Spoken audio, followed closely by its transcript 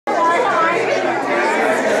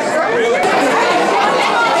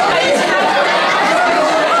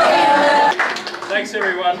thanks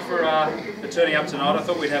everyone for turning up tonight. I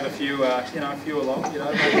thought we'd have a few, a few along.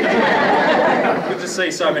 Good to see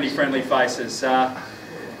so many friendly faces.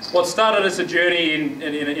 What started as a journey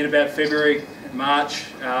in about February, March,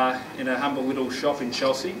 in a humble little shop in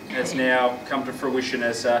Chelsea, has now come to fruition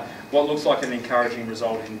as what looks like an encouraging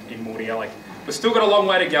result in Mordialloc. We've still got a long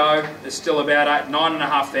way to go. There's still about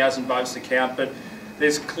 9,500 votes to count, but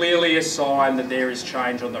there's clearly a sign that there is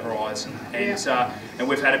change on the horizon, and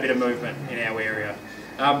we've had a bit of movement in our area.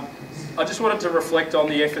 I just wanted to reflect on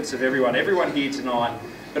the efforts of everyone here tonight,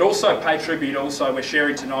 but also pay tribute. Also, we're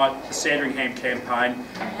sharing tonight the Sandringham campaign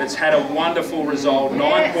that's had a wonderful result,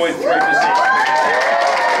 9.3%.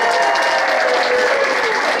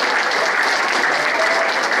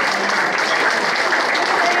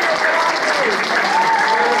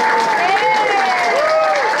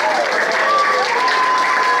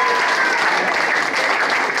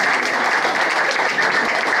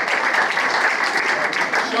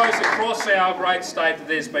 Across our great state that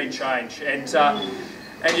there's been change, and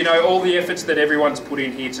you know, all the efforts that everyone's put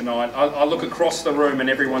in here tonight. I look across the room and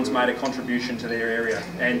everyone's made a contribution to their area,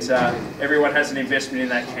 and everyone has an investment in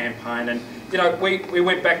that campaign. And you know, we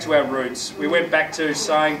went back to our roots. We went back to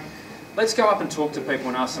saying, let's go up and talk to people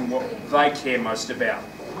and ask them what they care most about,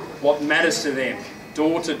 what matters to them,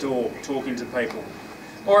 door to door, talking to people.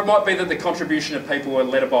 Or it might be that the contribution of people are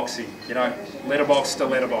letterboxing, you know, letterbox to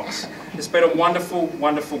letterbox. It's been a wonderful,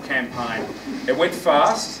 wonderful campaign. It went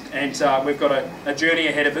fast, and we've got a journey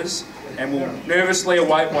ahead of us, and we'll nervously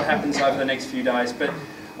await what happens over the next few days. But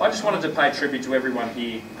I just wanted to pay tribute to everyone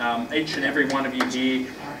here. Each and every one of you here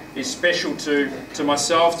is special to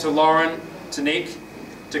myself, to Lauren, to Nick,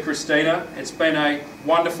 to Christina. It's been a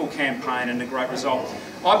wonderful campaign and a great result.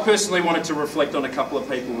 I personally wanted to reflect on a couple of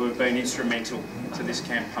people who have been instrumental to this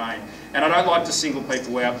campaign. And I don't like to single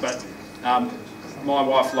people out, but my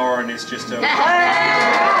wife Lauren is just a...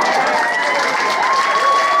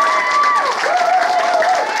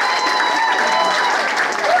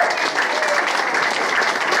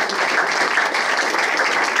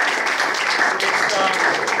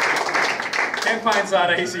 Campaigns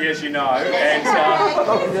aren't easy, as you know, and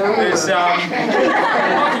there's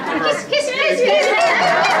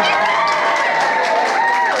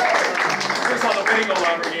it's like the wedding all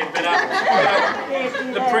over again, but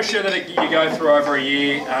the pressure that you go through over a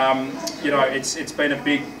year, you know, it's been a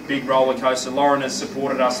big roller coaster. Lauren has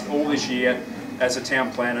supported us all this year as a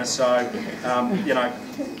town planner, so you know,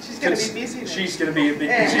 she's going to be busy. She's going to be a bit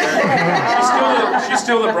busy. She's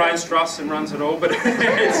still the brains trust and runs it all, but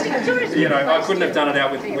it's, you know, I couldn't have done it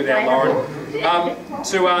out without Lauren.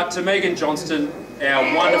 To Megan Johnston, our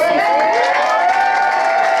wonderful.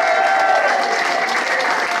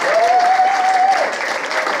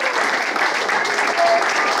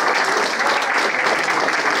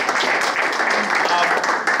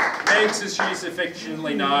 As she's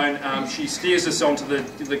affectionately known, she steers us onto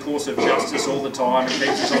the course of justice all the time and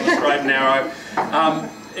keeps us on the straight and narrow.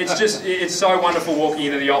 It's so wonderful walking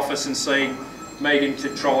into the office and seeing Megan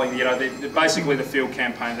controlling, you know, basically the field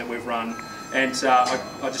campaign that we've run. And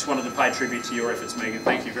I just wanted to pay tribute to your efforts, Megan.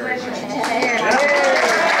 Thank you very much.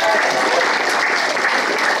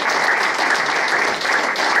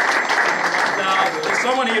 There's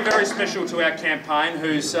someone here very special to our campaign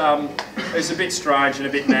who's a bit strange and a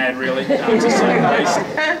bit mad, really, to say the least.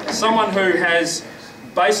 Someone who has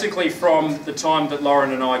basically, from the time that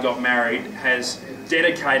Lauren and I got married, has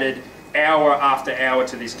dedicated hour after hour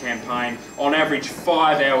to this campaign, on average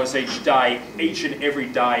 5 hours each day, each and every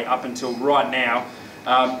day up until right now.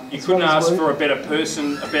 You couldn't ask for a better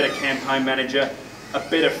person, a better campaign manager, a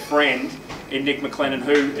better friend in Nick McLennan,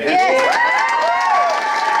 who has...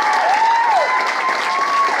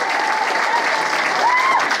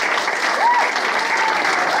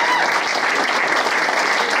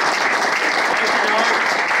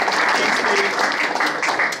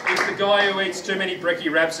 guy who eats too many brekkie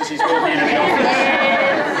wraps as he's walking into the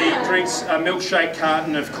office. He drinks a milkshake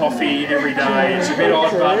carton of coffee every day. It's a bit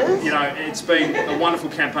odd, but you know, it's been a wonderful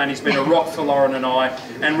campaign. He's been a rock for Lauren and I,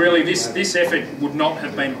 and really this effort would not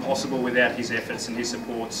have been possible without his efforts and his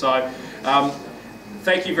support. So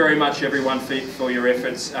thank you very much everyone for your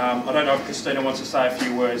efforts. I don't know if Christina wants to say a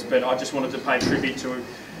few words, but I just wanted to pay tribute to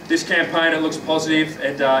this campaign. It looks positive,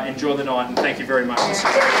 and enjoy the night, and thank you very much.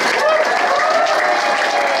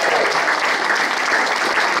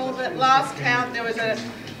 At last count, there was a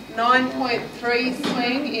 9.3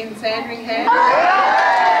 swing in Sandringham.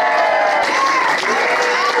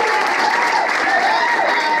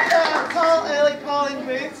 Early polling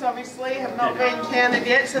booths votes obviously have not been counted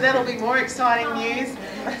yet, so that'll be more exciting news.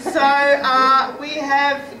 So we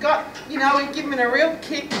have got, you know, we've given it a real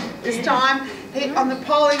kick this time. On the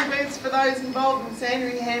polling booths, for those involved in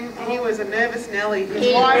Sandringham, he was a nervous Nelly.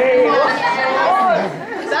 His wife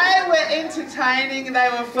they were entertaining, they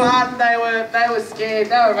were fun, they were scared,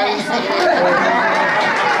 they were really scared.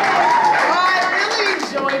 I really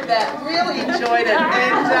enjoyed that, really enjoyed it,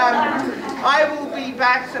 and I will be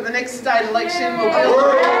back for the next state election. We'll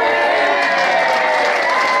build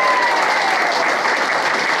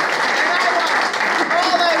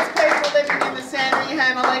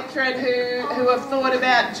electorate who have thought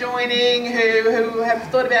about joining, who have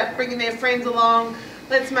thought about bringing their friends along.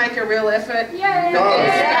 Let's make a real effort. Thank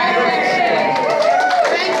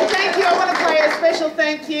you. I want to say a special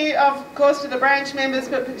thank you, of course, to the branch members,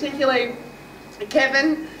 but particularly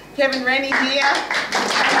Kevin Rennie here.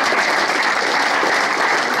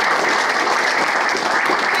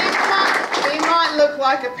 He might look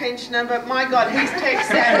like a pensioner, but my God, he's tech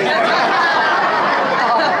savvy.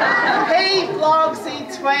 He blogs, he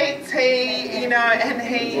tweets, and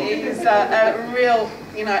he is a real,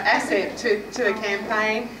 asset to the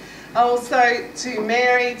campaign. Also to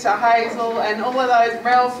Mary, to Hazel, and all of those,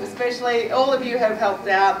 Ralph especially, all of you have helped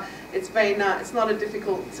out. It's been, it's not a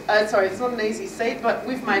difficult, it's not an easy seat, but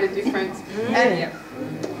we've made a difference.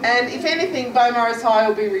 And if anything, Beaumaris High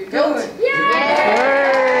will be rebuilt. We'll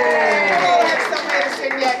all have somewhere to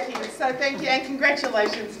send our kids. So thank you, and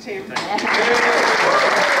congratulations, Tim.